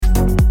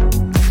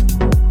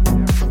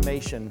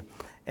Affirmation.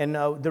 And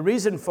the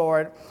reason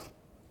for it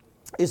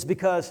is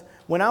because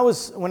when I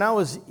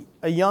was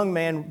a young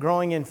man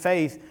growing in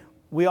faith,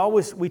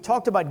 we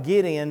talked about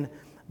Gideon,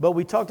 but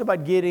we talked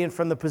about Gideon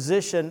from the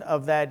position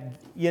of that,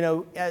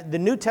 the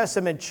New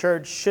Testament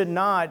church should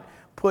not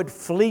put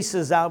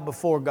fleeces out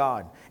before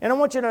God. And I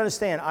want you to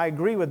understand, I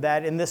agree with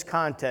that in this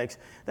context,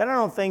 that I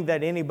don't think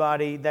that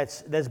anybody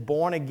that's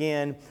born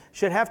again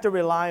should have to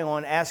rely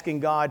on asking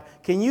God,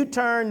 can you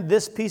turn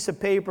this piece of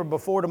paper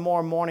before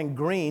tomorrow morning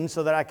green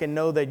so that I can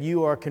know that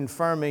you are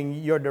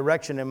confirming your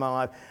direction in my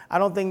life? I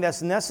don't think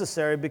that's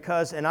necessary,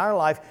 because in our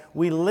life,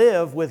 we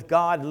live with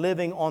God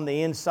living on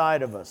the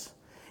inside of us.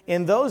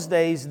 In those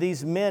days,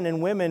 these men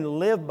and women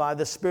lived by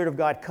the Spirit of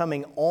God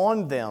coming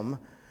on them.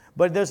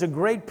 But there's a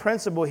great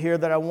principle here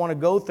that I want to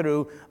go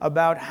through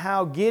about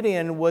how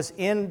Gideon was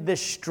in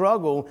this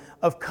struggle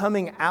of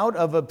coming out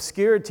of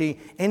obscurity,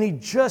 and he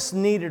just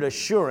needed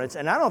assurance.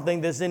 And I don't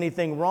think there's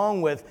anything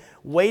wrong with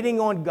waiting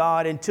on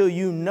God until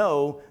you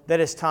know that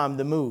it's time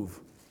to move.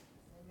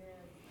 Amen.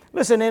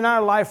 Listen, in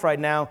our life right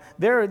now,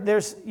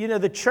 there's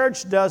the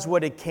church does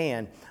what it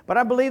can. But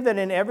I believe that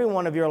in every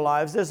one of your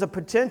lives, there's a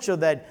potential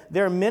that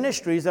there are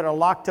ministries that are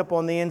locked up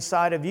on the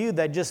inside of you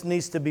that just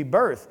needs to be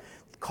birthed.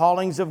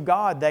 Callings of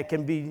God that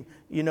can be,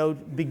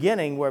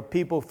 beginning where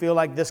people feel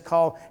like this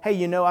call,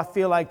 hey, I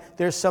feel like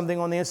there's something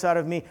on the inside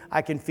of me.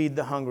 I can feed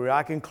the hungry.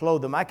 I can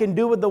clothe them. I can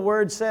do what the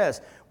Word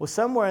says. Well,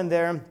 somewhere in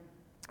there,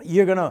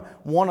 you're going to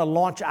want to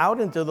launch out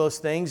into those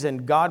things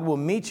and God will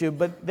meet you.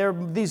 But there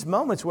are these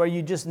moments where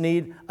you just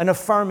need an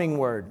affirming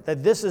word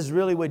that this is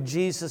really what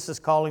Jesus is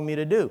calling me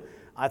to do.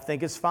 I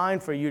think it's fine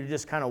for you to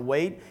just kind of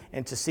wait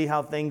and to see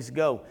how things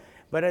go.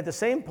 But at the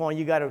same point,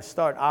 you got to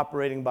start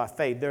operating by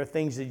faith. There are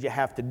things that you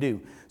have to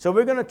do. So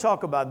we're going to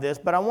talk about this,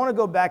 but I want to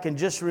go back and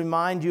just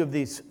remind you of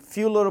these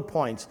few little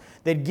points.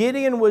 That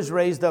Gideon was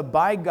raised up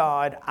by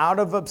God out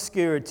of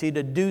obscurity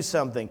to do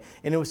something.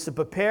 And it was to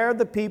prepare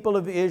the people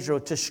of Israel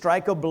to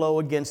strike a blow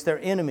against their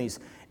enemies.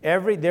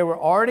 They were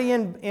already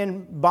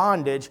in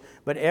bondage,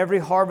 but every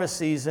harvest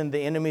season, the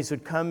enemies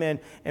would come in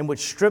and would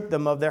strip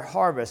them of their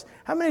harvest.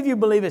 How many of you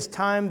believe it's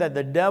time that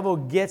the devil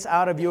gets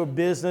out of your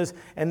business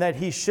and that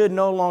he should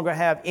no longer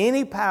have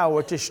any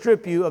power to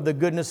strip you of the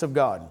goodness of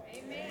God?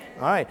 Amen.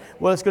 All right.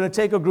 Well, it's going to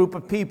take a group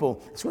of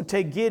people. It's going to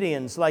take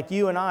Gideons like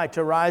you and I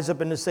to rise up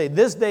and to say,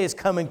 this day is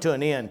coming to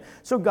an end.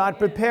 So God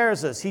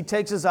prepares us. He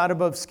takes us out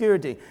of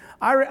obscurity.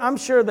 I'm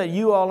sure that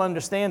you all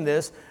understand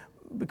this,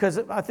 because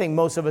I think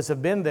most of us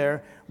have been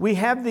there. We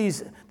have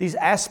these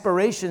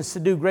aspirations to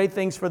do great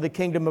things for the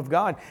kingdom of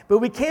God, but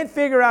we can't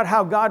figure out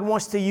how God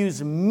wants to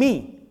use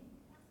me.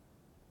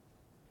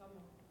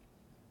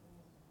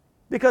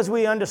 Because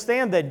we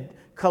understand that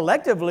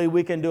collectively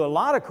we can do a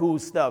lot of cool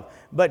stuff,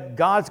 but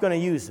God's going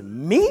to use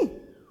me?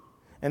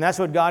 And that's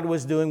what God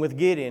was doing with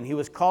Gideon. He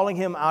was calling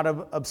him out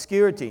of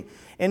obscurity.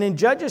 And in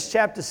Judges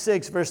chapter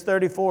 6, verse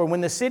 34,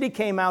 when the city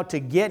came out to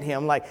get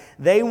him, like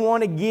they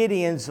wanted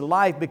Gideon's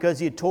life because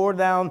he tore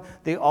down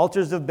the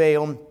altars of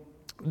Baal,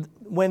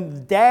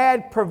 when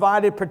Dad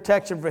provided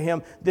protection for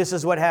him, this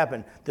is what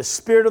happened. The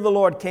Spirit of the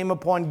Lord came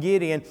upon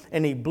Gideon,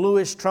 and he blew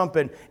his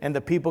trumpet, and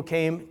the people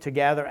came to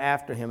gather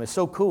after him. It's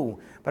so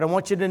cool. But I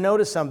want you to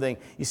notice something.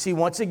 You see,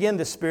 once again,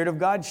 the Spirit of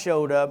God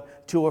showed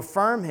up to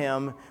affirm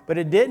him, but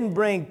it didn't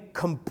bring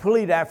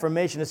complete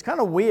affirmation. It's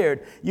kind of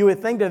weird. You would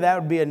think that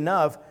would be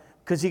enough,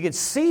 because he could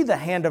see the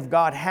hand of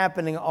God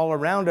happening all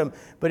around him,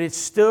 but it's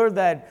still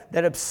that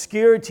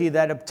obscurity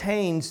that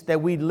obtains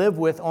that we live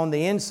with on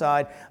the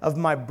inside of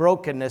my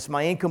brokenness,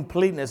 my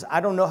incompleteness. I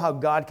don't know how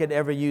God could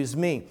ever use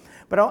me.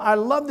 But I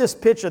love this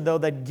picture, though,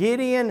 that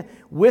Gideon,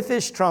 with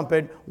his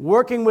trumpet,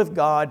 working with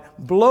God,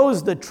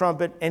 blows the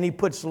trumpet, and he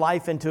puts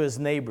life into his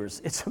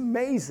neighbors. It's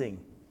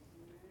amazing.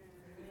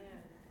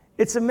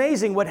 It's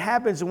amazing what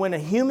happens when a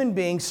human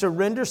being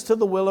surrenders to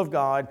the will of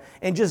God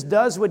and just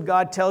does what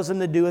God tells him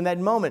to do in that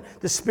moment.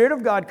 The Spirit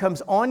of God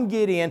comes on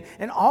Gideon,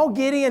 and all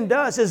Gideon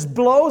does is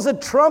blows a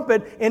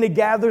trumpet, and it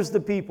gathers the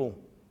people.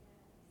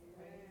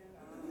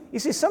 You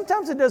see,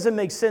 sometimes it doesn't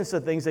make sense,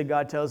 the things that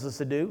God tells us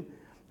to do.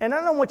 And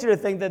I don't want you to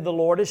think that the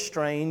Lord is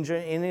strange or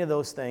any of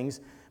those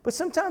things, but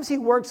sometimes He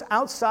works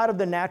outside of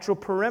the natural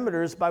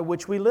perimeters by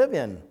which we live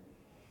in.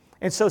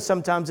 And so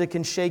sometimes it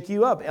can shake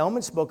you up.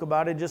 Elman spoke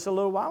about it just a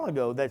little while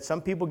ago, that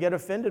some people get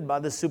offended by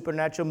the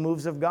supernatural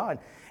moves of God.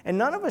 And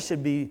none of us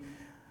should be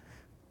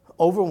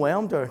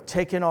overwhelmed or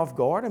taken off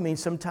guard. I mean,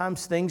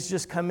 sometimes things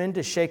just come in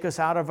to shake us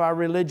out of our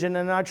religion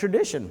and our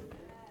tradition.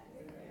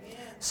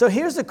 So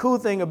here's the cool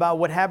thing about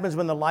what happens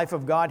when the life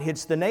of God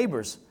hits the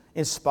neighbors.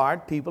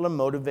 Inspired people are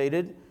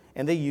motivated,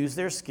 and they use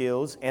their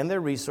skills and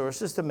their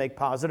resources to make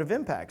positive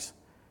impacts.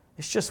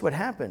 It's just what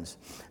happens.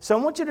 So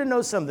I want you to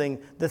know something.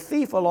 The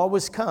thief will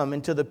always come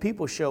until the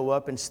people show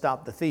up and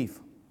stop the thief.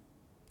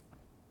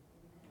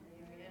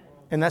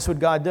 And that's what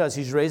God does.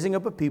 He's raising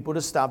up a people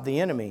to stop the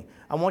enemy.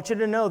 I want you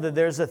to know that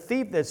there's a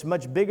thief that's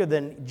much bigger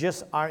than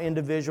just our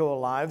individual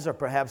lives or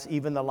perhaps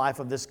even the life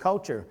of this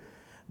culture.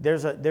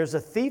 There's a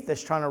thief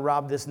that's trying to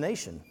rob this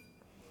nation.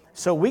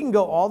 So we can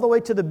go all the way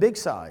to the big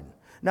side.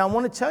 Now, I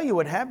want to tell you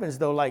what happens,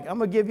 though. Like, I'm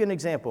going to give you an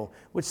example.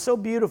 What's so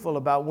beautiful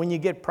about when you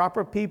get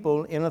proper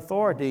people in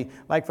authority,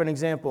 like, for an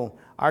example,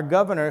 our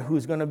governor,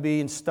 who's going to be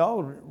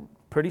installed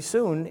pretty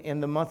soon in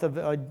the month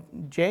of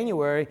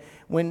January,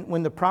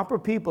 when the proper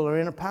people are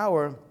in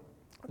power,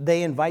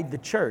 they invite the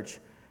church.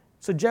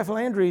 So Jeff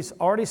Landry's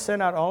already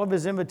sent out all of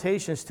his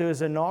invitations to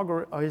his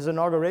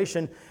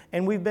inauguration,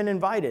 and we've been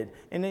invited.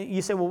 And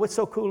you say, well, what's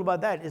so cool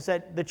about that? Is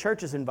that the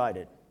church is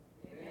invited.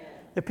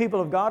 The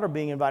people of God are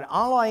being invited.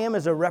 All I am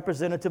is a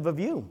representative of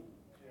you.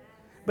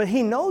 But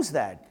he knows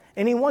that.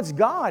 And he wants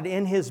God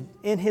in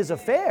his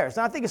affairs.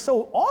 And I think it's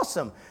so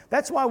awesome.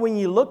 That's why when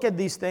you look at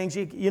these things,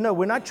 you know,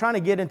 we're not trying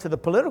to get into the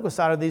political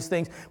side of these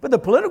things. But the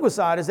political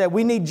side is that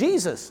we need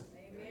Jesus.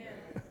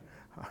 Amen.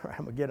 All right,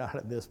 I'm going to get out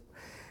of this.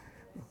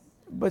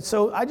 But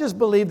so I just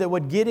believe that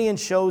what Gideon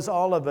shows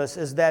all of us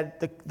is that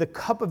the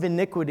cup of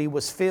iniquity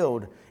was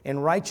filled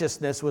and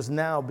righteousness was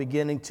now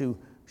beginning to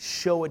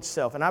show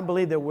itself. And I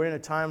believe that we're in a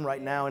time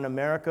right now in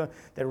America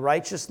that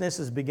righteousness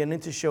is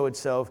beginning to show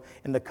itself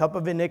and the cup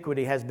of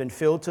iniquity has been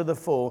filled to the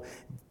full.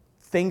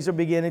 Things are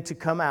beginning to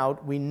come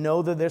out. We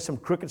know that there's some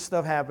crooked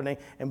stuff happening,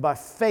 and by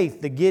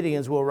faith the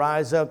Gideons will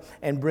rise up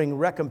and bring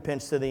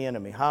recompense to the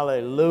enemy.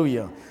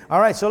 Hallelujah. All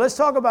right, so let's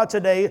talk about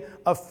today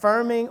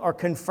affirming or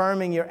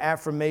confirming your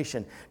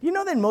affirmation. You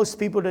know that most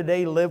people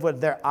today live with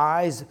their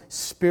eyes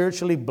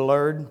spiritually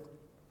blurred?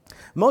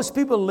 Most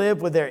people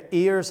live with their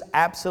ears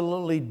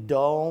absolutely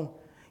dull.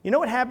 You know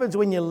what happens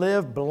when you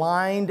live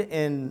blind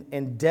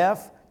and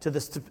deaf to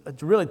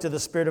the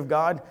Spirit of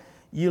God?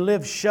 You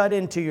live shut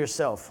into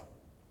yourself.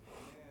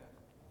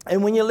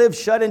 And when you live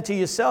shut into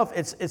yourself,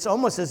 it's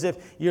almost as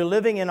if you're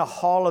living in a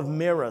hall of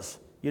mirrors.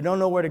 You don't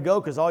know where to go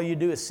because all you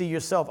do is see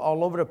yourself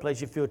all over the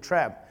place. You feel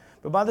trapped.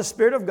 But by the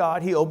Spirit of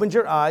God, He opens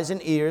your eyes and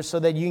ears so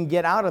that you can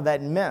get out of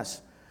that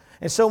mess.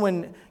 And so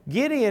when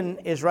Gideon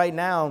is right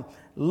now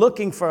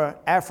looking for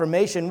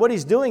affirmation, what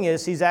he's doing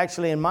is he's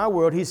actually, in my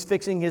world, he's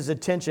fixing his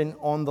attention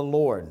on the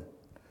Lord.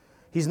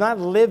 He's not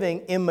living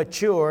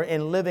immature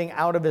and living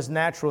out of his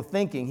natural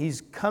thinking.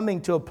 He's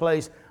coming to a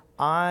place,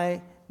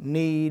 I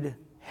need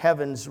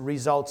heaven's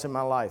results in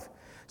my life.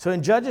 So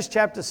in Judges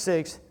chapter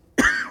 6,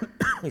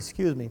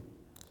 excuse me,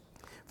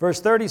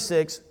 verse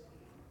 36,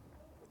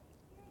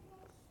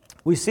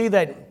 we see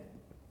that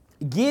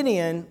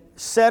Gideon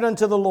said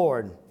unto the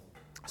Lord,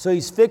 so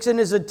he's fixing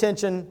his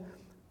attention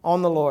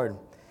on the Lord.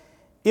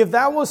 If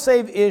thou wilt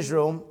save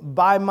Israel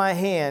by my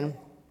hand,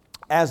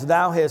 as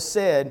thou hast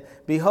said,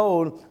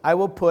 behold, I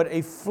will put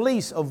a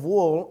fleece of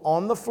wool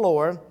on the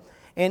floor,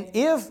 and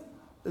if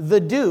the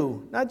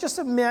dew, now just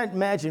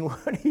imagine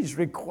what he's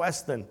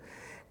requesting.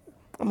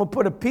 I'm going to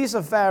put a piece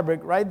of fabric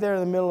right there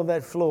in the middle of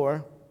that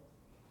floor,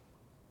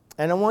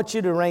 and I want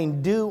you to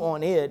rain dew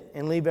on it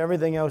and leave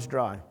everything else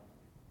dry.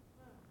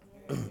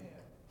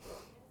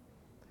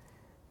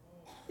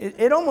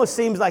 It almost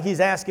seems like he's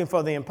asking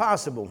for the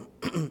impossible.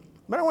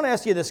 But I want to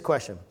ask you this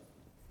question.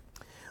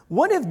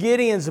 What if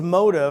Gideon's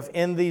motive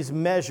in these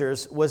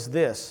measures was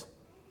this?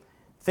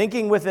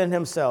 Thinking within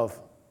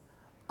himself,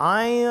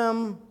 I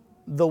am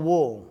the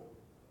wool.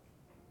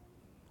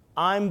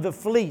 I'm the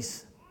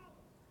fleece.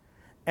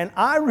 And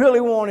I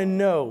really want to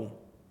know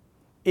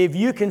if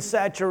you can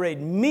saturate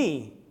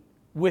me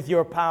with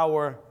your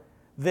power,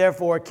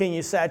 therefore can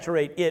you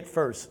saturate it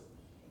first?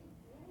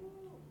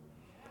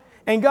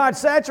 And God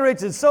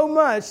saturates it so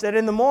much that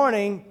in the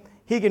morning,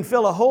 He can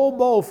fill a whole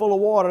bowl full of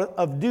water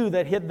of dew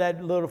that hit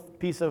that little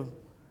piece of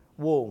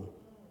wool.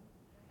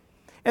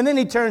 And then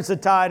He turns the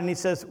tide and He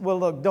says, well,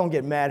 look, don't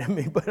get mad at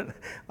me, but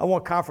I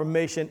want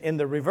confirmation in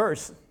the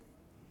reverse.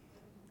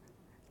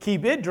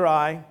 Keep it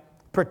dry,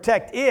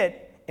 protect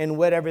it, and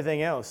wet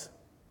everything else.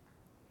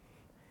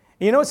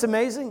 You know what's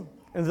amazing?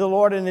 The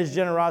Lord in His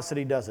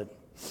generosity does it.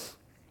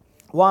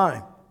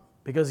 Why?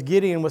 Because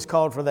Gideon was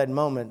called for that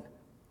moment.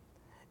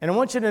 And I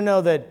want you to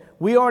know that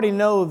we already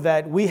know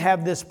that we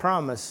have this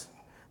promise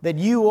that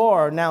you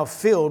are now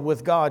filled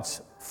with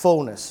God's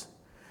fullness.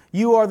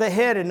 You are the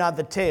head and not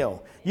the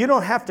tail. You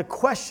don't have to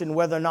question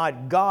whether or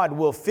not God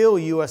will fill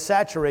you or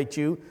saturate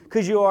you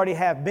because you already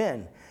have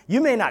been.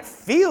 You may not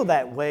feel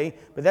that way,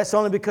 but that's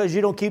only because you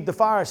don't keep the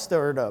fire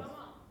stirred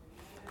up.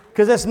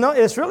 Because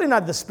it's really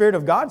not the Spirit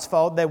of God's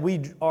fault that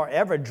we are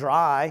ever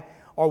dry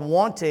or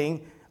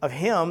wanting of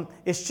Him.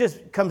 It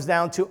just comes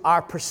down to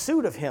our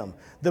pursuit of Him.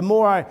 The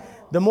more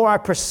I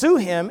pursue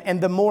Him and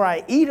the more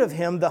I eat of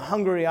Him, the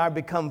hungrier I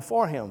become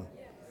for Him.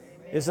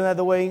 Isn't that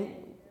the way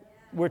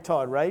we're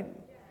taught, right?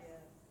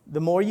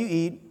 The more you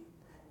eat,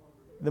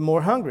 the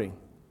more hungry.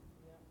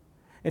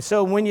 And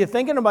so when you're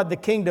thinking about the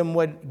kingdom,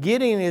 what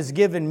Gideon is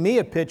giving me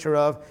a picture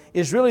of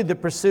is really the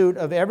pursuit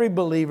of every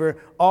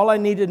believer. All I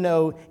need to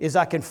know is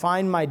I can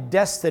find my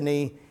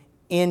destiny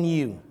in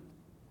you.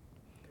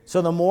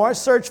 So the more I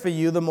search for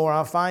you, the more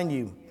I'll find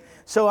you.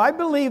 So I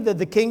believe that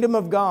the kingdom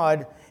of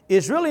God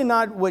is really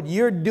not what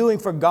you're doing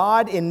for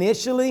God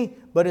initially,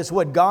 but it's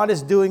what God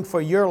is doing for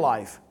your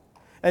life.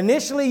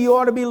 Initially, you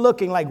ought to be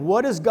looking like,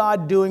 what is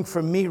God doing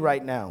for me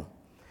right now?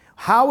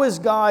 How is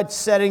God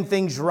setting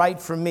things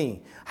right for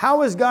me?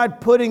 How is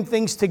God putting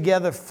things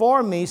together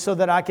for me so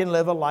that I can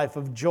live a life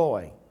of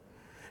joy?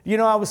 You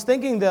know, I was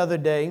thinking the other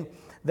day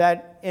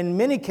that in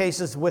many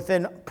cases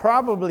within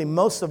probably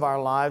most of our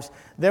lives,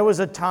 there was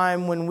a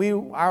time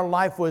when our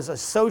life was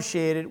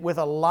associated with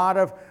a lot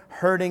of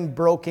hurting,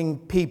 broken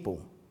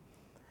people.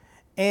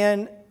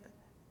 And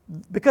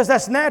because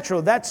that's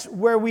natural, that's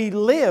where we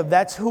live,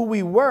 that's who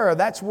we were,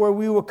 that's where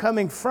we were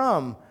coming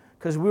from,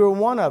 because we were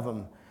one of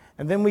them.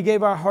 And then we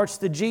gave our hearts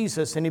to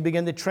Jesus, and He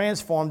began to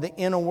transform the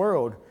inner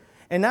world.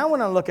 And now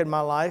when I look at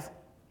my life,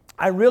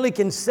 I really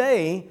can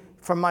say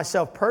for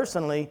myself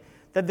personally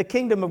that the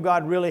kingdom of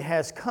God really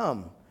has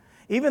come.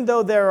 Even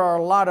though there are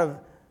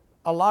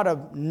a lot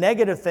of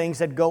negative things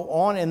that go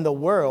on in the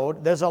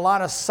world, there's a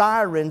lot of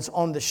sirens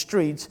on the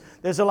streets,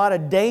 there's a lot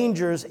of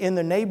dangers in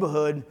the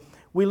neighborhood,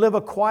 we live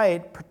a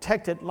quiet,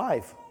 protected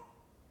life.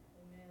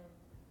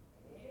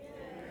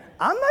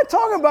 I'm not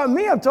talking about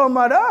me, I'm talking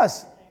about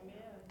us.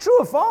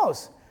 True or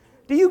false?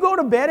 Do you go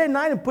to bed at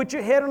night and put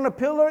your head on a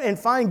pillow and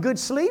find good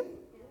sleep?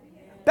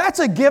 That's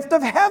a gift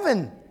of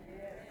heaven.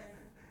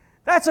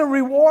 That's a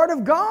reward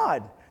of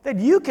God, that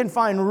you can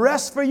find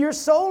rest for your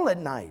soul at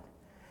night.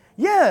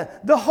 Yeah,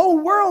 the whole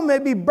world may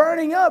be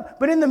burning up,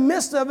 but in the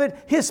midst of it,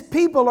 His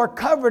people are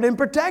covered and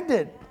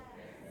protected.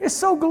 It's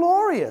so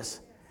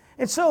glorious.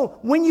 And so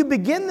when you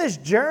begin this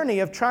journey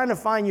of trying to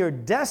find your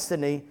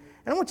destiny,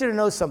 and I want you to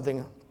know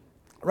something.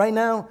 Right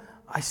now,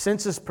 I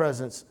sense His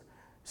presence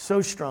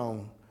so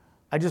strong.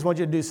 I just want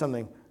you to do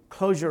something.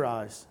 Close your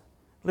eyes,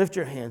 lift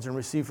your hands, and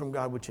receive from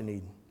God what you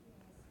need.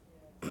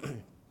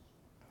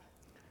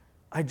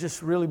 I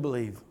just really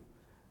believe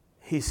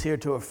He's here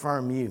to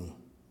affirm you.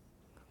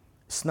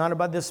 It's not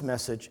about this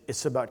message.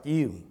 It's about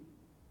you.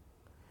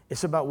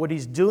 It's about what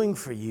He's doing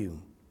for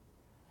you.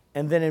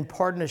 And then in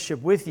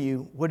partnership with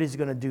you, what He's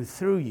going to do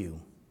through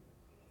you.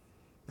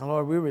 Now,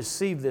 Lord, we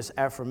receive this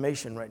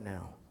affirmation right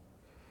now.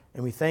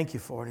 And we thank You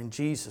for it in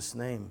Jesus'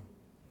 name.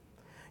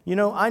 You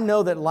know, I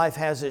know that life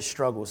has its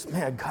struggles.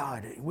 Man,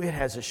 God, it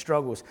has its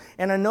struggles.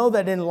 And I know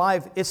that in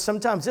life,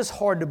 sometimes it's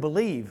hard to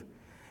believe.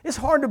 It's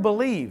hard to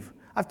believe.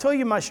 I've told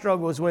you my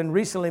struggles when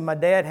recently my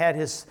dad had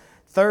his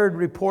third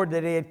report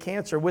that he had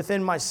cancer.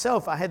 Within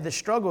myself, I had the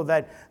struggle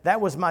that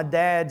was my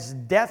dad's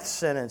death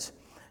sentence.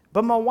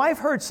 But my wife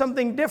heard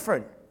something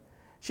different.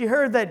 She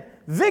heard that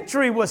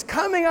victory was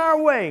coming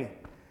our way.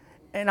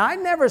 And I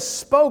never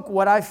spoke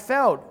what I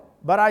felt,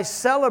 but I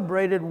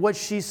celebrated what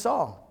she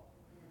saw.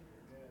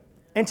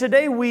 And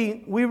today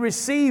we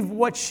receive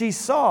what she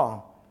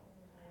saw.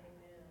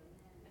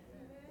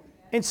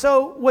 And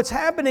so what's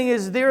happening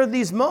is there are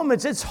these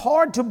moments, it's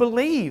hard to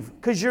believe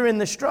because you're in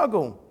the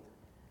struggle.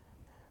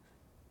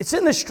 It's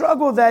in the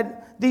struggle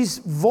that these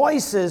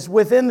voices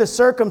within the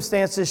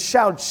circumstances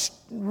shout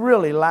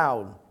really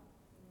loud.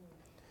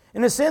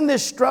 And it's in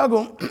this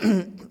struggle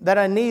that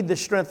I need the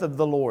strength of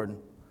the Lord.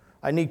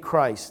 I need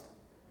Christ.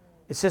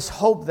 It's His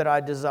hope that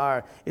I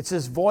desire. It's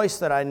His voice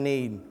that I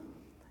need.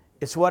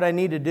 It's what I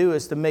need to do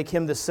is to make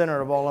Him the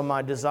center of all of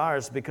my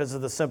desires, because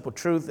of the simple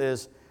truth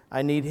is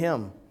I need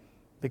Him,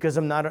 because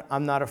I'm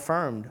not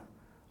affirmed.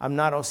 I'm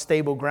not on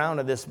stable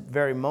ground at this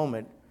very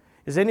moment.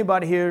 Is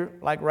anybody here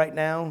like right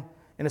now?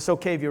 And it's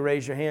okay if you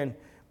raise your hand,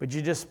 but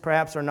you just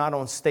perhaps are not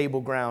on stable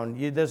ground.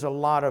 There's a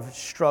lot of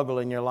struggle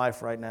in your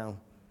life right now.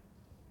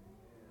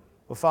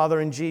 Well,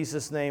 Father, in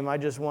Jesus' name, I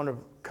just want to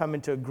come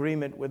into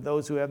agreement with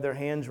those who have their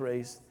hands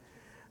raised,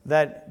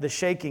 that the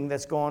shaking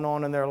that's going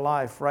on in their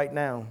life right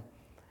now,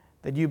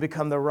 that You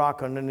become the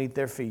rock underneath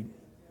their feet,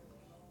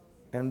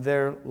 and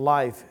their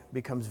life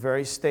becomes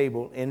very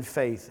stable in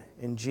faith,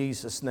 in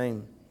Jesus'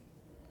 name.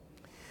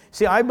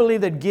 See, I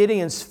believe that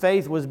Gideon's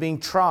faith was being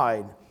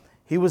tried.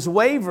 He was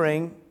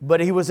wavering,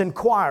 but he was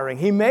inquiring.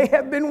 He may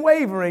have been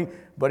wavering,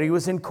 but he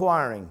was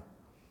inquiring.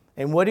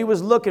 And what he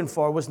was looking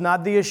for was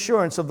not the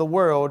assurance of the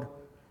world,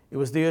 it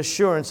was the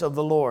assurance of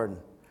the Lord.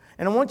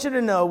 And I want you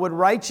to know what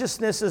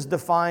righteousness is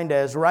defined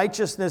as.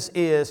 Righteousness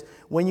is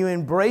when you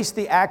embrace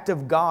the act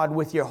of God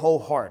with your whole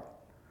heart.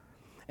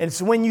 And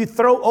it's when you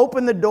throw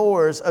open the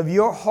doors of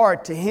your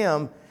heart to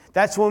Him,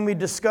 that's when we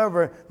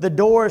discover the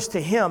doors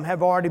to Him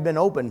have already been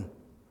opened.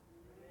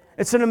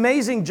 It's an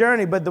amazing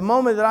journey, but the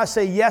moment that I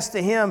say yes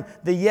to Him,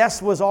 the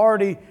yes was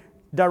already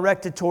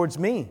directed towards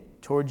me,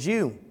 towards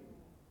you.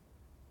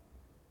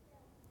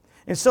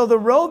 And so the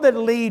road that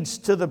leads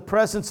to the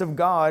presence of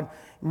God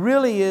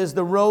really is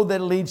the road that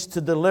leads to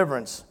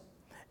deliverance.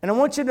 And I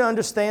want you to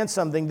understand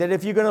something, that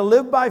if you're going to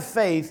live by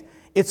faith,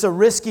 it's a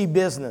risky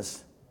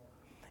business.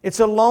 It's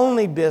a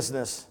lonely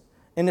business,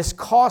 and it's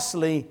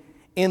costly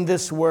in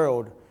this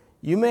world.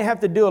 You may have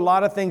to do a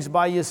lot of things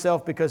by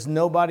yourself because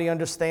nobody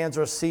understands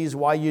or sees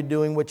why you're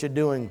doing what you're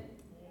doing.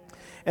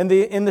 And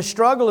the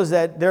struggle is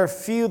that there are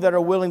few that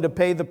are willing to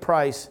pay the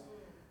price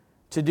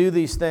to do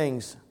these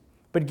things.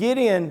 But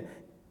Gideon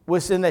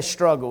was in that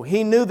struggle.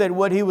 He knew that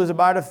what he was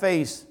about to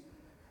face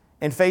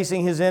and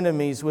facing his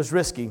enemies was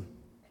risky.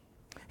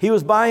 He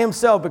was by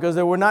himself because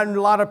there were not a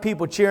lot of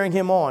people cheering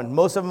him on.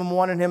 Most of them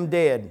wanted him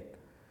dead.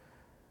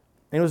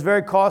 And it was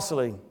very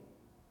costly.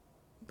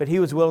 but he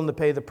was willing to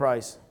pay the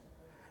price.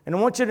 And I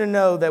want you to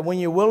know that when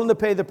you're willing to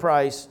pay the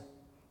price,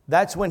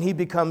 that's when he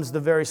becomes the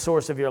very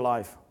source of your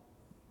life.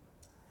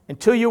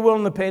 Until you're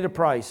willing to pay the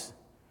price,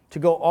 to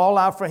go all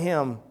out for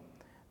him,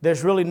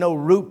 there's really no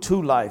route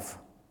to life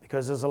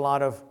because there's a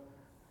lot of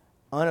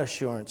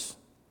unassurance.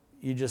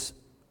 You're just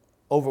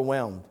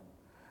overwhelmed.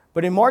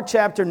 But in Mark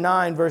chapter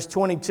 9, verse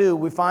 22,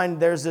 we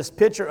find there's this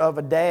picture of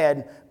a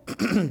dad.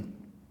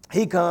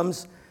 He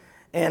comes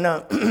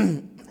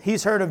and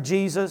he's heard of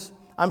Jesus.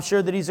 I'm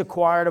sure that he's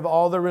acquired of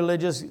all the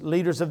religious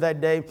leaders of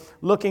that day,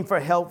 looking for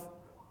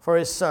help for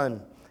his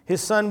son. His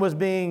son was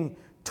being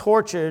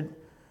tortured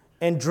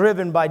and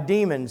driven by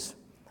demons.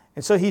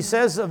 And so he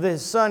says of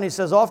his son, he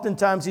says,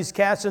 oftentimes he's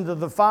cast into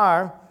the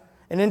fire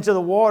and into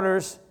the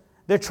waters.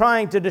 They're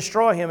trying to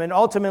destroy him. And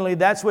ultimately,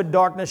 that's what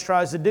darkness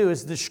tries to do,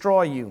 is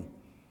destroy you.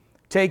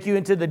 Take you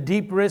into the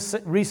deep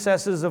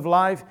recesses of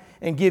life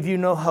and give you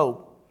no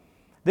hope.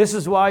 This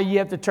is why you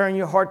have to turn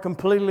your heart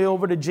completely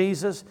over to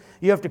Jesus.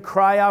 You have to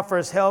cry out for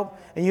his help,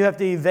 and you have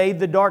to evade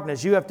the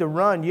darkness. You have to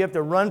run. You have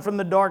to run from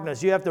the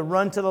darkness. You have to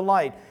run to the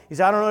light. He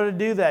said, I don't know how to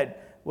do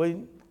that.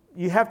 Well,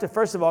 you have to,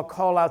 first of all,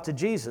 call out to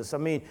Jesus. I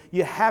mean,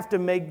 you have to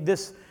make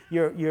this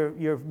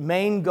your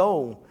main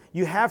goal.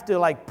 You have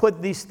to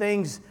put these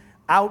things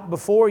out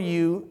before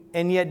you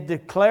and yet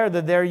declare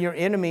that they're your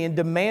enemy and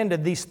demand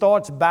that these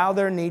thoughts bow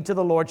their knee to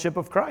the lordship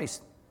of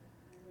Christ.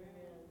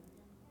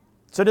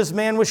 So this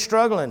man was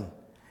struggling.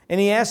 And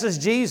he asks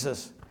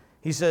Jesus,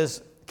 he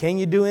says, can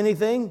you do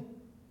anything?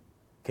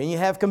 Can you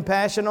have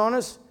compassion on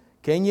us?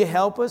 Can you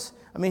help us?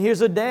 I mean,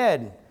 here's a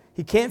dad.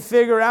 He can't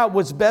figure out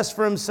what's best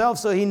for himself,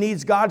 so he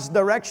needs God's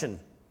direction.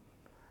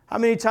 How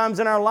many times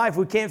in our life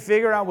we can't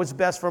figure out what's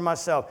best for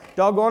myself?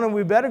 Doggone it,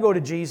 we better go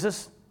to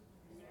Jesus.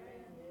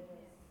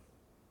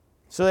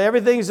 So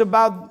everything's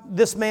about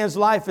this man's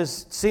life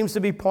seems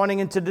to be pointing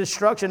into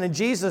destruction. And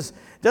Jesus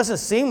doesn't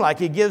seem like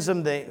he gives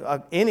him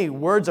any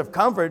words of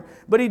comfort,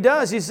 but he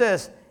does. He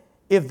says,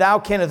 if thou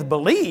canst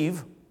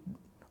believe,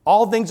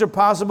 all things are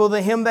possible to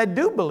him that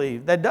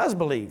does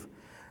believe.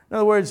 In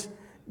other words,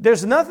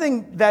 there's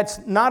nothing that's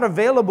not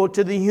available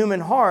to the human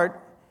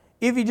heart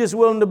if you're just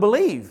willing to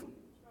believe.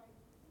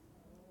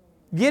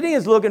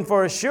 Gideon's looking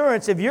for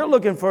assurance. If you're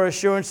looking for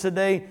assurance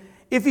today,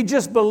 if you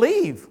just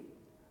believe,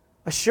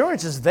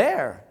 assurance is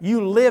there.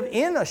 You live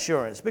in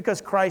assurance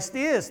because Christ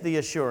is the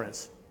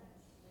assurance.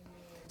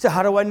 So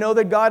how do I know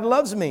that God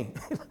loves me?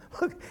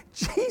 Look,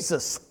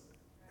 Jesus.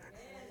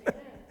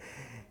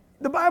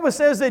 The Bible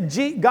says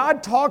that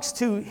God talks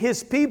to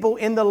his people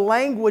in the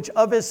language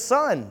of his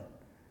Son.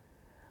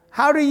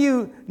 How do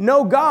you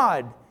know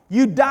God?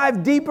 You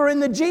dive deeper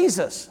into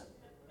Jesus.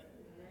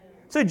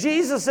 So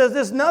Jesus says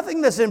there's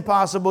nothing that's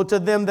impossible to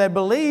them that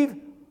believe.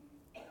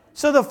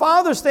 So the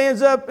Father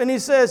stands up and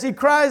he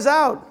cries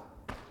out,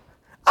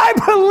 I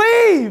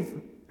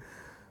believe,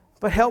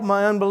 but help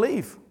my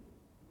unbelief.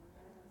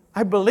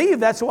 I believe,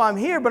 that's why I'm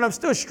here, but I'm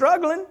still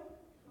struggling.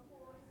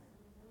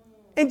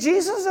 And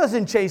Jesus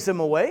doesn't chase him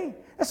away.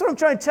 That's what I'm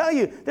trying to tell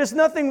you. There's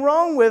nothing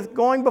wrong with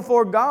going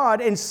before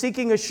God and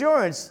seeking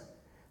assurance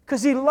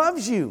because he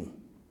loves you.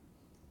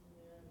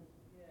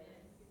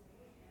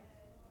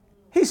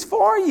 He's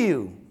for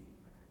you.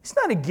 He's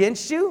not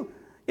against you.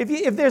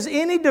 If there's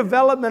any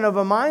development of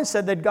a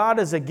mindset that God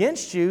is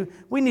against you,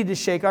 we need to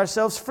shake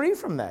ourselves free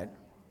from that.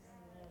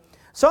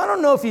 So I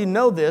don't know if you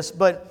know this,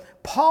 but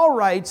Paul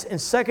writes in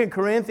 2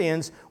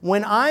 Corinthians,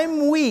 when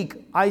I'm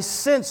weak, I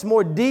sense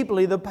more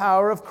deeply the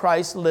power of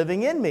Christ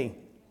living in me.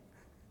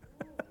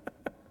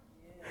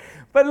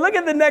 But look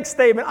at the next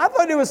statement. I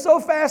thought it was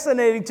so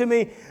fascinating to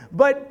me.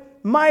 But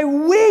my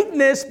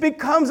weakness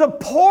becomes a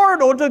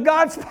portal to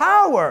God's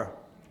power.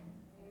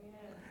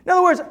 In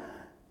other words,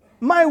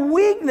 my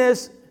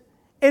weakness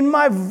and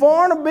my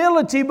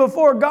vulnerability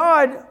before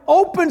God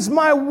opens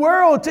my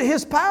world to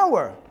his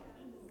power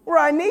where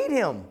I need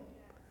him.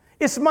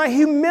 It's my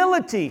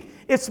humility.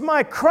 It's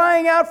my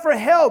crying out for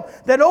help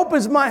that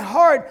opens my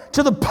heart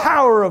to the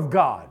power of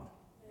God.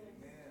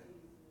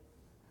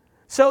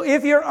 So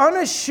if you're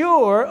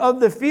unsure of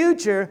the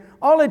future,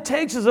 all it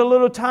takes is a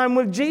little time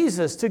with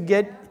Jesus to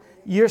get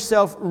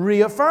yourself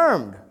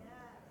reaffirmed.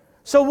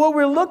 So what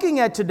we're looking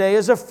at today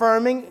is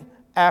affirming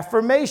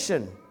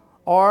affirmation,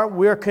 or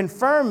we're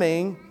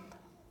confirming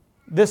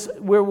this.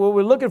 What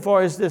we're looking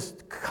for is this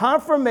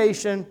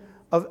confirmation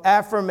of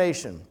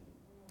affirmation.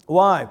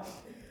 Why?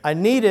 I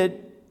need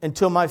it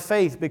until my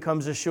faith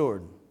becomes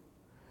assured.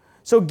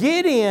 So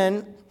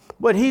Gideon,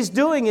 what he's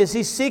doing is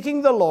he's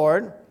seeking the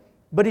Lord,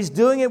 but he's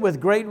doing it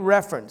with great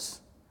reference.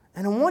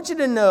 And I want you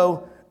to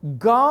know,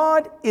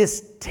 God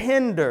is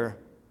tender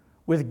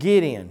with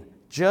Gideon,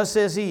 just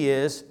as he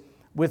is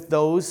with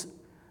those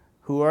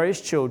who are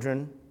his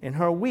children and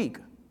who are weak.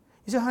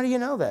 You say, how do you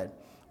know that?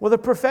 Well, the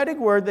prophetic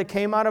word that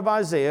came out of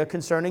Isaiah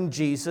concerning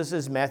Jesus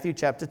is Matthew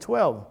chapter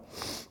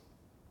 12.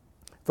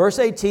 Verse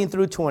 18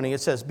 through 20, it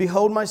says,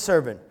 behold my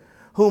servant,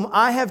 whom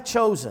I have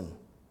chosen,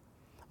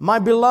 my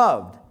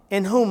beloved,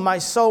 in whom my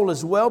soul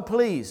is well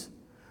pleased.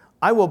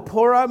 I will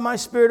pour out my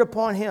spirit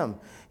upon him.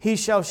 He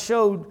shall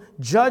show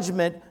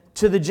judgment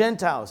to the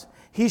Gentiles.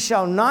 He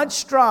shall not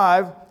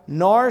strive,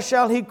 nor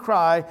shall he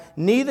cry,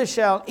 neither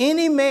shall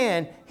any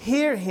man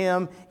hear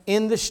him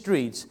in the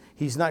streets.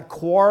 He's not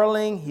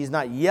quarreling. He's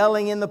not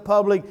yelling in the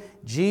public.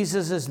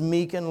 Jesus is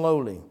meek and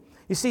lowly.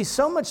 You see,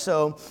 so much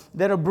so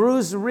that a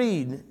bruised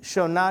reed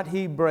shall not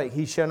he break.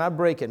 He shall not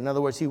break it. In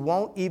other words, he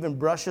won't even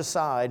brush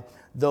aside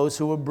those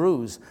who are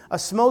bruised. A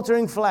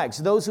smoldering flax,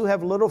 those who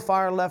have little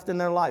fire left in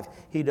their life,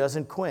 he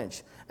doesn't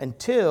quench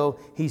until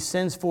he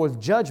sends forth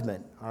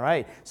judgment. All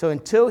right. So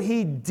until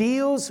he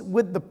deals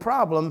with the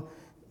problem,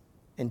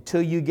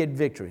 until you get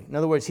victory. In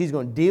other words, he's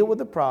going to deal with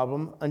the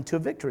problem until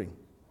victory.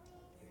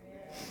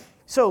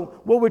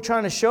 So what we're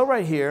trying to show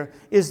right here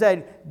is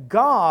that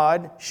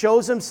God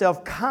shows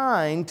himself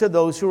kind to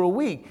those who are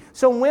weak.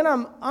 So when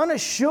I'm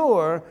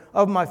unsure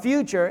of my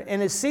future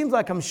and it seems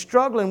like I'm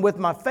struggling with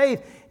my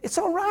faith, it's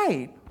all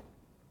right.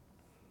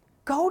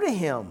 Go to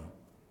him.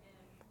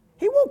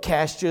 He won't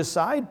cast you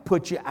aside,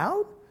 put you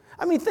out.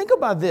 I mean, think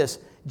about this.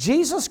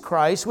 Jesus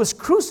Christ was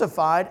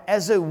crucified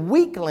as a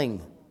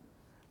weakling,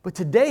 but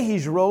today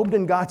he's robed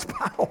in God's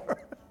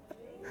power.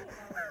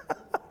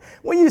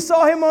 When you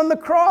saw him on the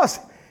cross,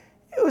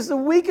 it was the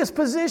weakest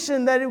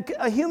position that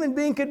a human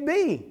being could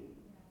be.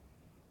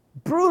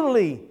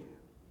 Brutally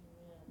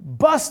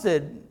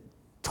busted.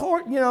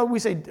 We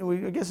say,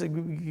 I guess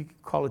we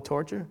call it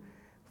torture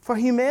for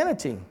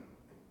humanity.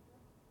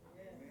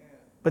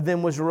 But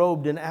then was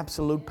robed in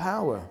absolute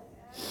power.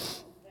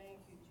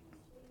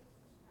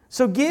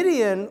 So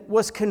Gideon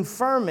was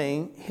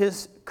confirming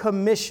his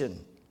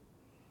commission.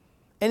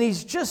 And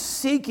he's just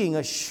seeking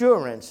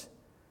assurance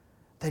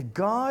that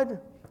God,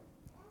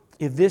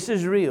 if this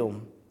is real,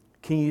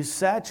 can you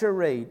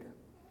saturate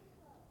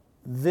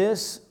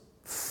this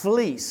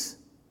fleece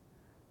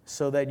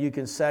so that you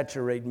can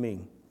saturate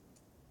me?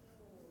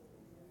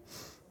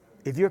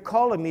 If you're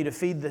calling me to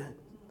feed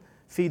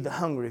the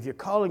hungry, if you're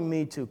calling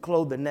me to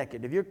clothe the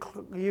naked, if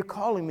you're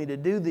calling me to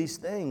do these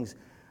things,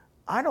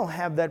 I don't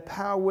have that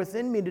power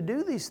within me to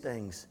do these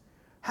things.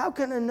 How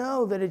can I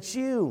know that it's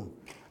you?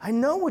 I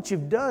know what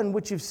you've done,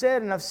 what you've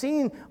said, and I've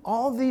seen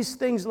all these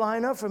things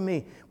line up for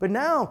me. But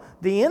now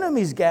the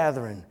enemy's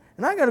gathering.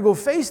 And I got to go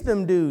face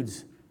them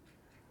dudes.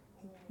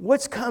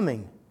 What's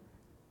coming?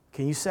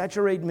 Can you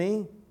saturate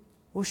me?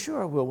 Well,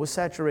 sure I will. We'll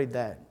saturate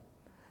that.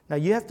 Now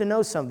you have to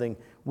know something.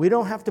 We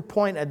don't have to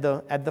point at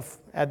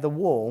the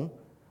wool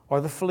or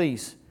the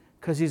fleece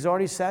because he's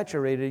already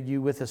saturated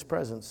you with his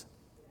presence.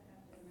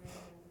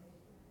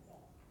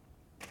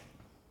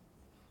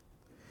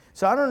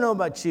 So I don't know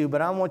about you,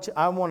 but I want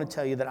to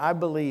tell you that I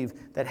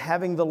believe that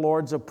having the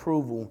Lord's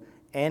approval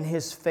and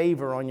his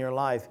favor on your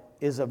life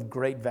is of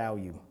great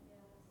value.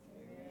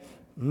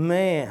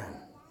 Man,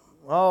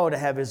 to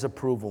have his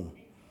approval.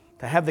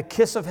 To have the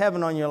kiss of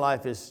heaven on your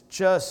life is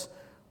just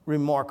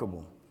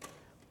remarkable.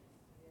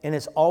 And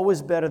it's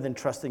always better than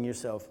trusting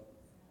yourself.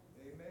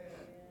 Amen.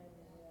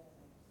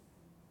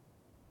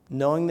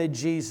 Knowing that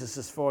Jesus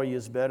is for you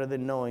is better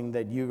than knowing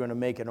that you're going to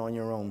make it on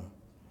your own.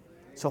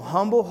 So a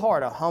humble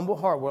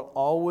heart will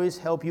always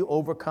help you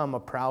overcome a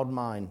proud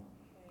mind.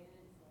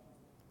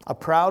 A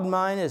proud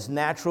mind is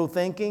natural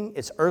thinking,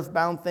 it's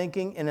earthbound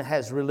thinking, and it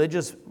has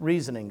religious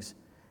reasonings.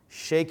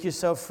 Shake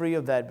yourself free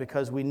of that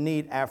because we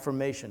need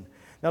affirmation.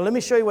 Now let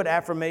me show you what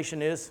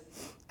affirmation is.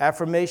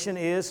 Affirmation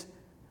is,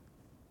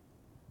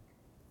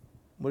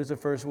 what is the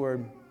first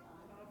word?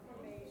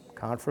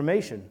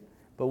 Confirmation.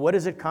 But what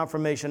is it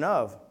confirmation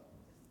of?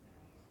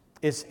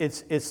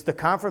 It's the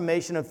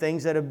confirmation of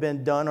things that have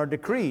been done or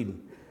decreed.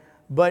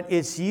 But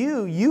it's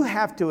you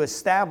have to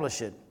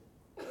establish it.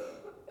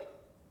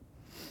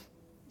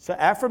 So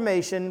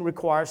affirmation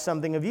requires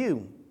something of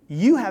you.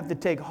 You have to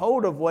take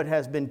hold of what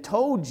has been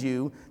told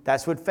you.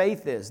 That's what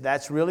faith is.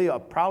 That's really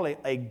probably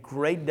a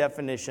great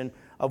definition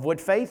of what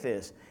faith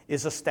is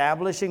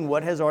establishing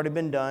what has already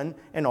been done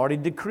and already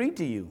decreed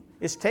to you.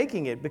 It's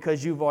taking it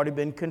because you've already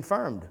been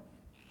confirmed.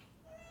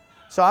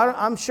 So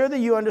I'm sure that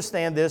you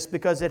understand this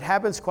because it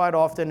happens quite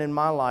often in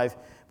my life,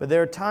 but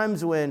there are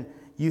times when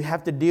you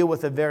have to deal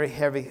with a very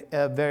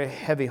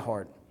heavy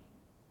heart.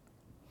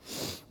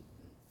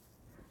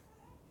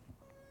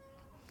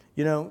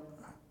 You know,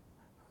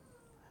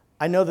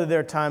 I know that there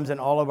are times in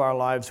all of our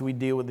lives we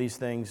deal with these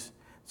things.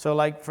 So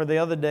like for the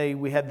other day,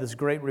 we had this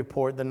great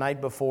report the night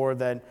before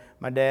that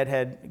my dad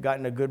had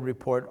gotten a good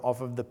report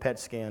off of the PET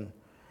scan.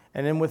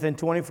 And then within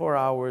 24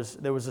 hours,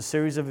 there was a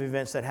series of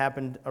events that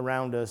happened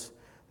around us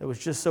that was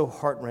just so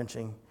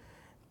heart-wrenching.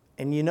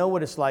 And you know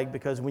what it's like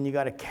because when you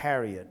got to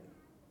carry it,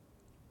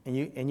 and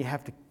you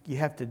have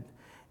to,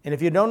 and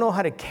if you don't know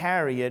how to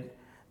carry it,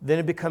 then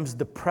it becomes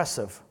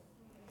depressive.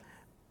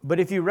 But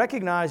if you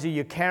recognize that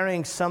you're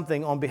carrying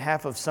something on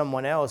behalf of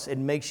someone else, it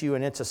makes you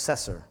an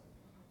intercessor.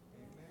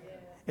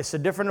 It's a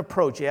different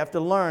approach. You have to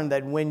learn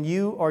that when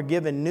you are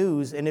given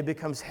news and it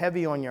becomes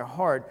heavy on your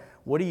heart,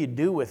 what do you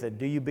do with it?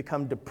 Do you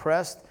become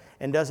depressed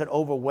and does it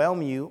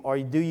overwhelm you? Or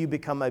do you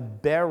become a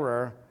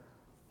bearer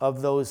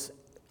of those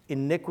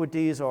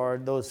iniquities or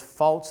those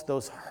faults,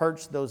 those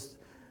hurts, those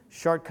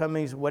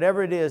shortcomings,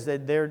 whatever it is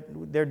that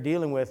they're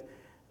dealing with?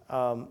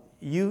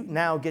 you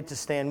now get to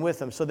stand with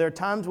them. So there are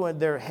times when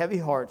there are heavy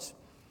hearts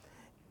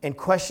and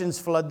questions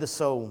flood the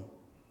soul.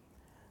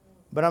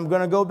 But I'm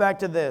going to go back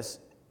to this.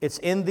 It's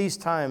in these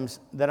times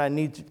that I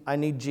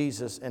need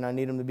Jesus, and I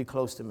need him to be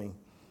close to me.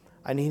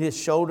 I need his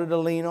shoulder to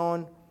lean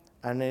on,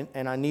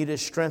 and I need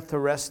his strength to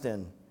rest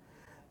in.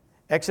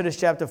 Exodus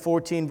chapter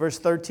 14, verse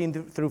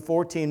 13 through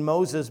 14,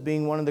 Moses,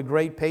 being one of the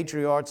great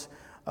patriarchs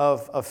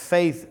of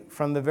faith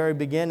from the very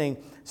beginning,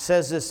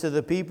 says this to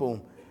the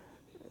people: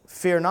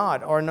 fear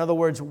not. Or in other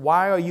words,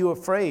 why are you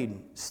afraid?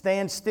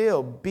 Stand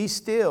still. Be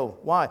still.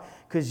 Why?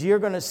 Because you're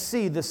going to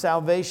see the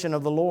salvation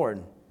of the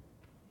Lord.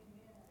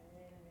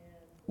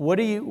 What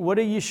are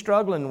you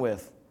struggling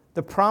with?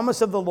 The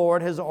promise of the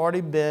Lord has already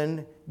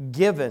been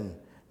given.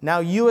 Now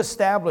you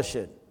establish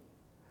it.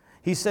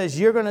 He says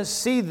you're going to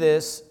see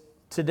this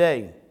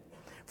today.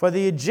 For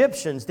the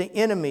Egyptians, the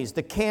enemies,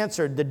 the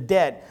cancer, the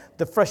debt,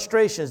 the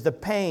frustrations, the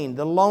pain,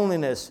 the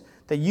loneliness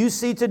that you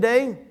see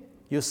today,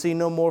 you'll see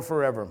no more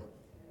forever.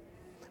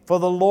 For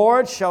the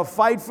Lord shall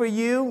fight for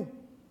you,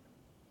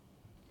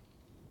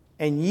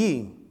 and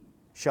ye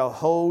shall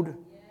hold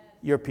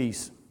your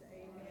peace.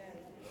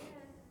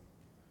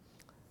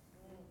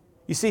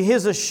 You see,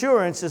 his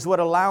assurance is what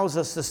allows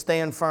us to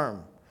stand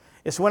firm.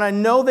 It's when I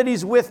know that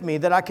he's with me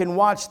that I can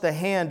watch the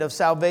hand of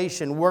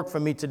salvation work for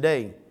me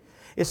today.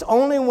 It's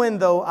only when,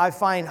 though, I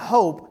find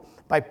hope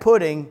by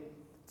putting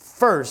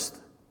first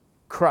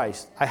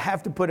Christ. I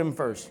have to put him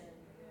first.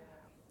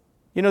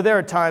 You know, there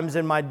are times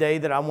in my day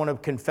that I want to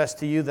confess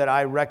to you that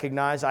I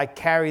recognize I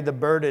carry the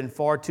burden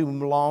far too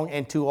long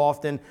and too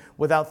often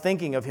without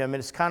thinking of him.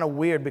 And it's kind of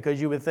weird because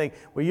you would think,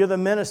 well, you're the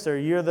minister,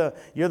 you're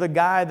the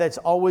guy that's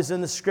always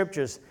in the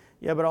scriptures.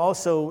 Yeah, but I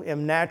also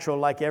am natural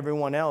like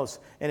everyone else.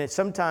 And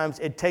sometimes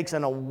it takes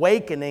an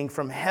awakening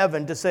from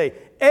heaven to say,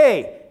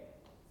 hey,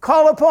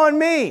 call upon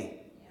me.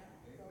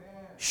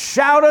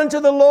 Shout unto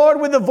the Lord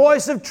with the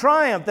voice of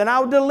triumph, and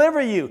I'll deliver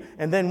you.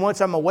 And then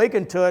once I'm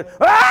awakened to it,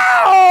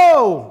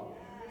 oh!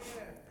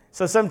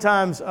 So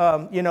sometimes,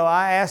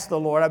 I ask the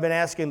Lord, I've been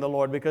asking the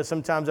Lord, because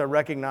sometimes I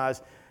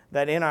recognize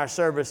that in our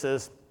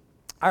services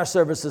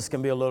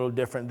can be a little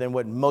different than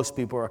what most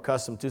people are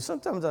accustomed to.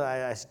 Sometimes I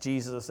ask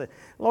Jesus, I say,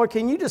 Lord,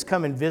 can you just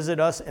come and visit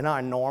us in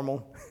our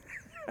normal?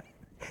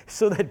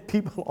 So that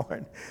people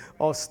aren't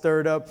all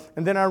stirred up.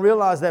 And then I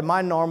realized that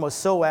my normal is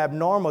so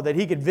abnormal that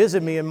he could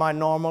visit me in my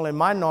normal, and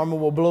my normal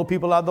will blow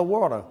people out of the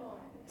water.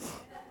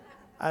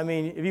 I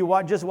mean, if you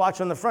just watch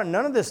on the front,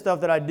 none of this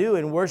stuff that I do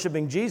in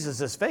worshiping Jesus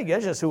is fake.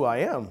 That's just who I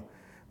am.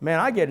 Man,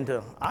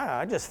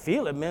 I just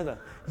feel it, man.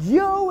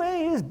 Your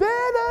way is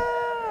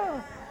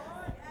better.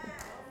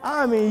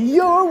 I mean,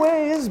 your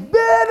way is better.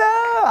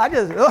 I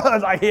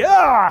was like,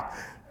 yeah.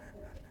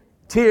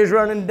 Tears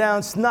running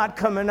down, snot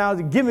coming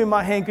out. Give me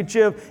my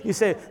handkerchief. You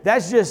say,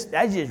 that's just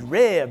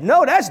Rev.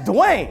 No, that's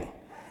Dwayne,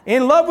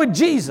 in love with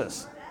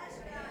Jesus.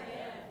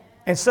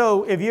 And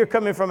so if you're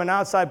coming from an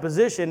outside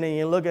position and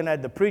you're looking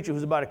at the preacher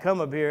who's about to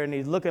come up here and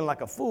he's looking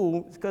like a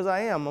fool, it's because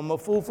I am. I'm a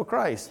fool for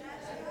Christ.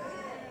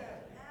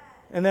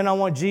 And then I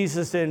want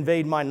Jesus to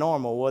invade my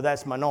normal. Well,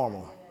 that's my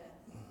normal.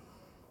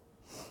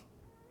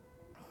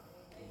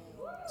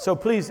 So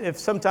please,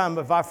 if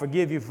I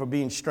forgive you for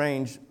being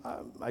strange,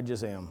 I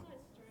just am.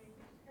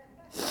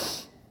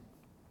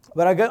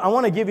 But I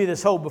want to give you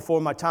this hope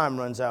before my time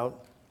runs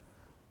out.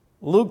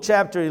 Luke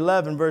chapter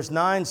 11, verse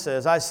 9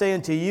 says, I say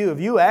unto you, if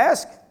you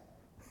ask,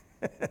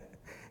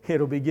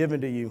 it'll be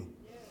given to you.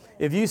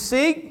 If you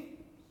seek,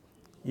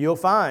 you'll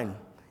find.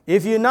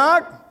 If you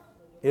knock,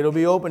 it'll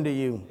be open to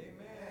you.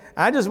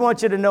 I just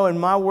want you to know, in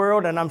my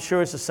world, and I'm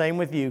sure it's the same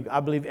with you, I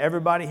believe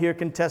everybody here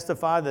can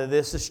testify that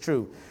this is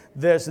true.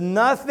 There's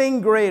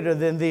nothing greater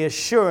than the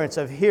assurance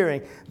of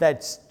hearing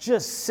that's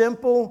just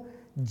simple,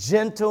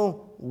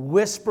 gentle,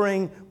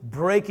 whispering,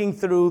 breaking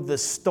through the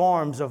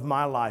storms of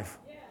my life.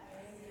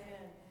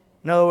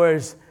 In other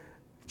words,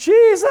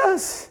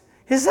 Jesus,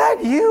 is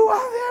that you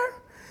out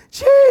there?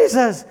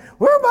 Jesus,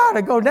 we're about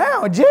to go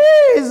down.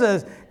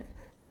 Jesus,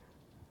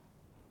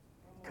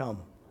 come.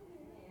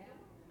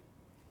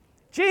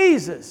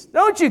 Jesus,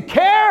 don't you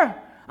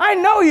care? I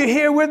know you're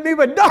here with me,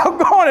 but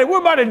doggone it, we're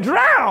about to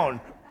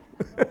drown.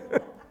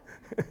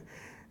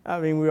 I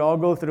mean, we all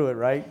go through it,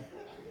 right?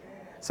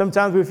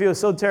 Sometimes we feel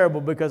so terrible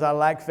because I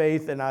lack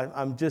faith and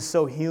I'm just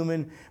so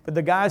human. But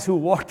the guys who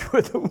walked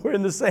with him were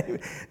in the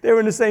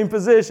same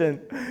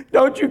position.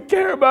 Don't you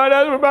care about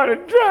us? We're about to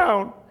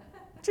drown.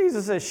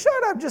 Jesus says,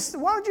 shut up.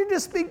 Why don't you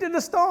just speak to the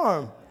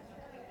storm?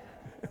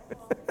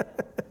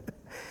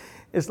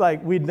 It's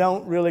like we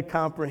don't really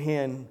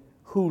comprehend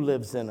who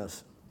lives in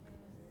us.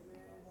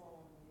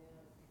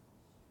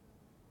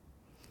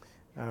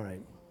 All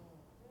right.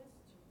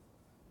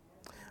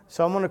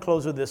 So I'm going to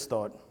close with this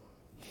thought.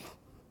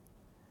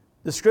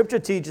 The scripture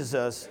teaches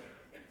us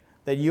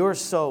that your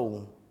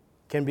soul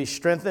can be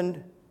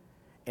strengthened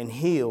and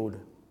healed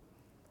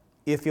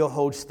if you'll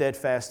hold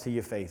steadfast to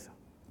your faith.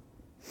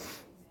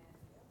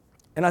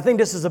 And I think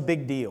this is a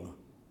big deal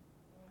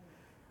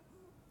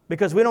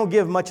because we don't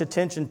give much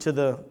attention to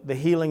the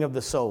healing of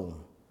the soul.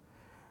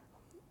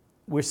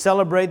 We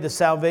celebrate the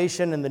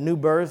salvation and the new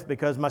birth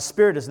because my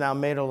spirit is now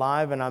made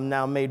alive and I'm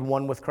now made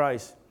one with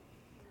Christ.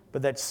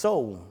 But that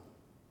soul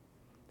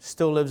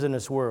still lives in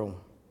this world.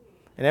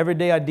 And every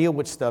day I deal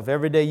with stuff.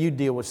 Every day you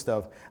deal with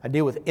stuff. I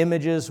deal with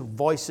images,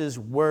 voices,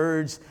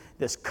 words.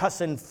 There's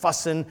cussing,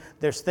 fussing.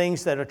 There's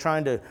things that are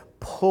trying to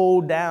pull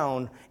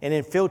down and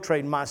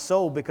infiltrate my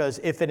soul, because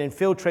if it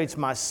infiltrates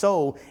my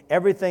soul,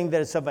 everything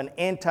that is of an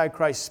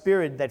antichrist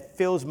spirit that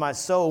fills my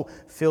soul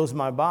fills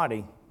my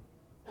body.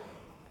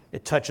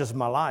 It touches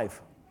my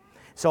life.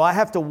 So I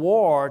have to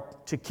war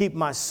to keep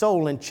my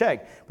soul in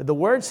check. But the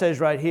word says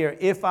right here,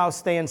 if I'll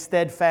stand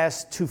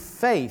steadfast to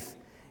faith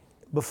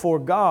before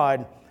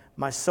God,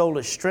 my soul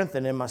is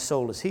strengthened and my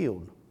soul is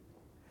healed.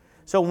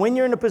 So when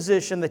you're in a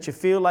position that you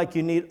feel like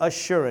you need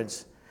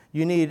assurance,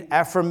 you need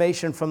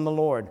affirmation from the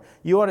Lord,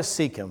 you ought to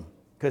seek Him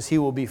because He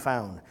will be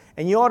found.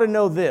 And you ought to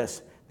know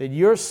this, that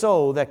your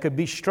soul that could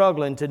be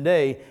struggling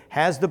today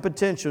has the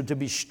potential to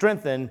be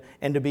strengthened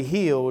and to be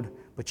healed,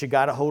 but you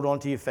got to hold on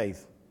to your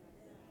faith.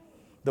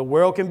 The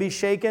world can be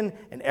shaken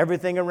and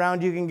everything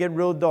around you can get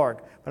real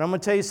dark. But I'm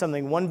going to tell you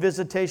something. One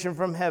visitation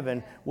from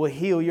heaven will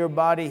heal your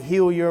body,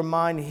 heal your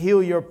mind,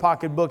 heal your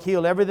pocketbook,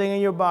 heal everything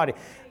in your body,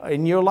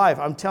 in your life.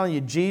 I'm telling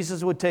you,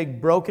 Jesus would take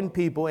broken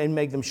people and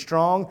make them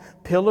strong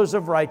pillars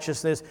of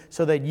righteousness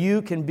so that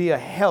you can be a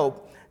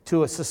help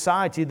to a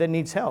society that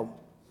needs help.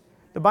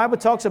 The Bible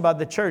talks about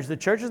the church. The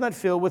church is not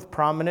filled with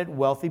prominent,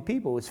 wealthy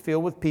people. It's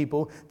filled with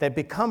people that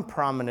become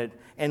prominent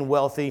and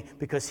wealthy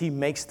because He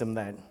makes them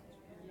that.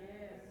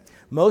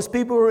 Most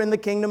people who are in the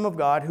kingdom of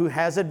God who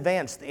has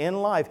advanced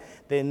in life,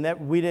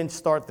 we didn't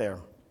start there.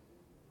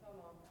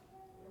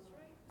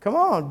 Come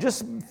on,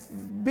 just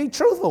be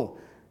truthful.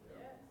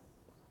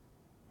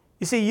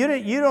 You see,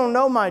 you don't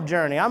know my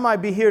journey. I might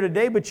be here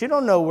today, but you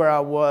don't know where I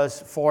was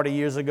 40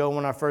 years ago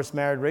when I first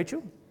married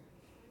Rachel.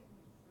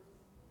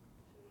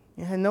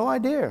 You had no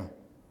idea.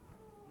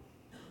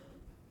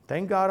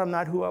 Thank God I'm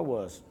not who I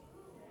was.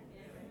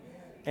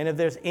 And if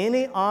there's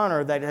any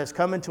honor that has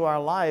come into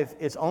our life,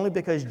 it's only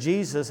because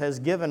Jesus has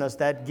given us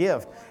that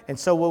gift. And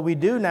so what we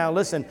do now,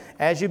 listen,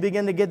 as you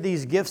begin to get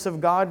these gifts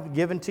of God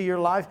given to your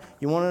life,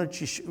 you want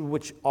to,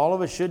 which all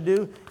of us should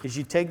do, is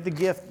you take the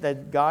gift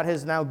that God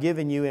has now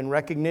given you in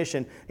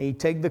recognition, and you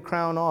take the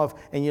crown off,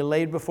 and you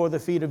lay it before the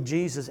feet of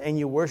Jesus, and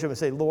you worship and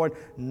say, Lord,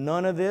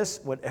 none of this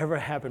would ever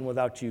happen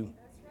without you.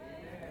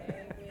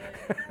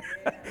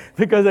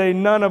 Because ain't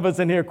none of us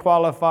in here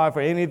qualify for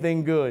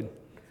anything good.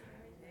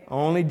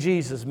 Only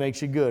Jesus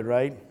makes you good,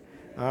 right?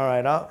 All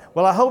right.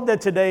 Well, I hope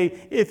that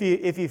today, if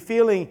you're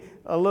feeling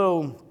a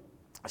little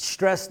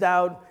stressed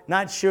out,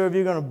 not sure if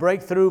you're going to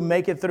break through,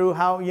 make it through,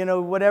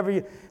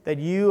 that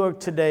you are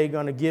today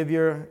going to give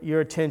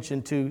your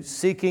attention to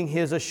seeking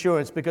His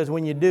assurance, because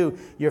when you do,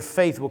 your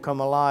faith will come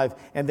alive,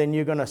 and then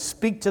you're going to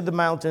speak to the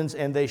mountains,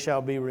 and they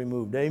shall be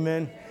removed.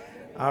 Amen?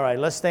 All right,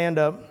 let's stand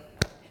up.